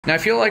Now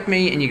if you're like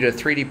me and you got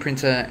a 3D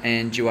printer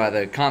and you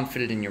either can't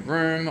fit it in your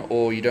room,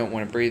 or you don't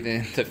want to breathe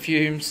in the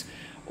fumes,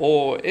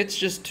 or it's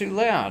just too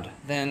loud,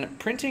 then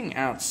printing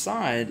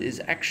outside is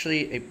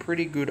actually a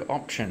pretty good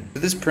option.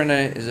 This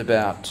printer is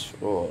about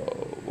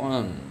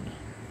 1,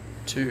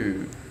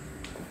 2,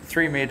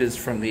 3 meters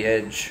from the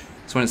edge.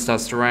 So when it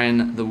starts to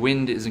rain, the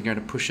wind isn't going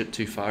to push it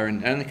too far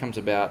and it only comes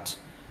about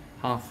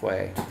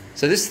halfway.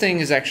 So this thing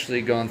has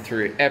actually gone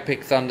through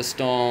epic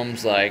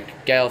thunderstorms,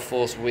 like gale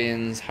force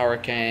winds,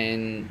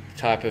 hurricane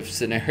type of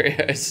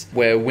scenarios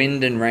where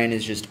wind and rain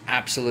is just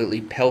absolutely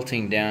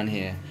pelting down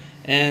here.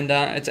 And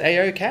it's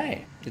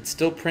a-okay. It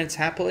still prints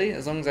happily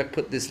as long as I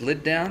put this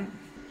lid down,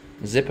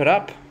 zip it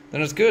up,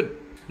 then it's good.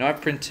 Now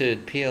I've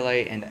printed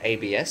PLA and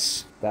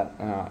ABS,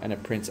 and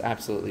it prints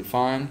absolutely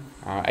fine.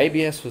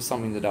 ABS was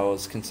something that I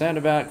was concerned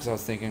about because I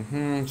was thinking,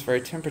 it's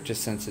very temperature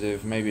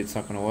sensitive, maybe it's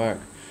not going to work.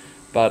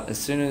 But as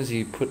soon as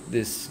you put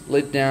this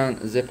lid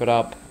down, zip it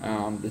up,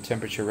 the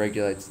temperature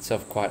regulates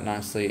itself quite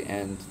nicely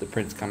and the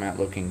prints come out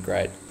looking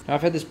great. Now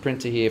I've had this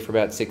printer here for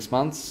about 6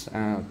 months,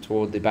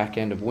 toward the back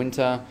end of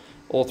winter,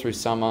 all through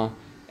summer,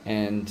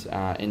 and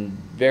in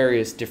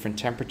various different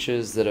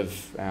temperatures that have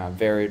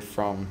varied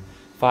from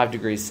 5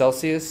 degrees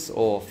Celsius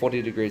or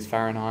 40 degrees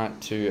Fahrenheit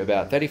to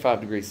about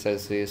 35 degrees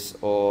Celsius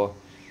or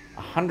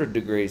 100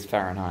 degrees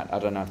Fahrenheit. I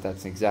don't know if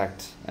that's an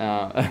exact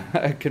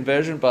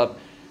conversion, but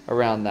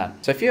around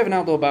that. So if you have an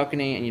outdoor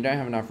balcony and you don't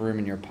have enough room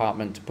in your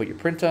apartment to put your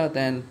printer,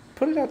 then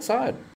put it outside.